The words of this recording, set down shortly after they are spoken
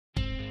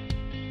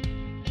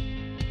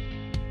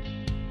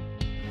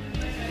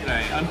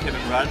I'm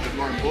Kevin Rudd, but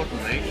more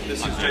importantly,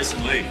 this is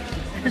Jason Li.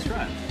 That's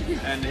right.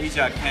 And he's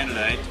our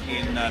candidate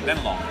in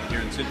Bennelong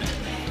here in Sydney.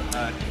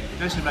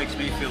 Jason makes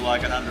me feel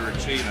like an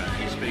underachiever.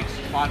 He speaks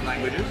 5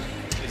 languages.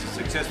 He's a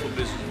successful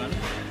businessman.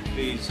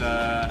 He's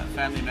a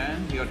family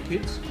man. He got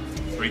kids?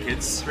 3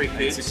 kids. 3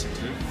 kids. 8, 6 and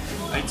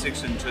 2. 8,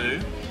 6 and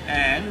 2.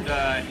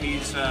 And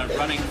he's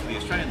running for the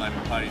Australian Labor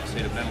Party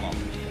seat of Bennelong.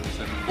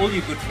 So all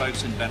you good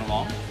folks in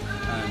Bennelong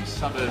and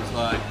suburbs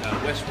like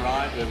West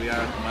Ryde, where we are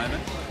at the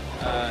moment,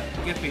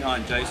 get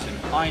behind Jason.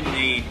 I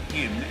need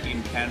him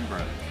in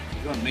Canberra.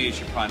 If you want me as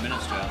your Prime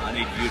Minister, I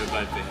need you to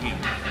vote for him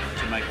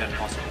to make that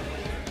possible.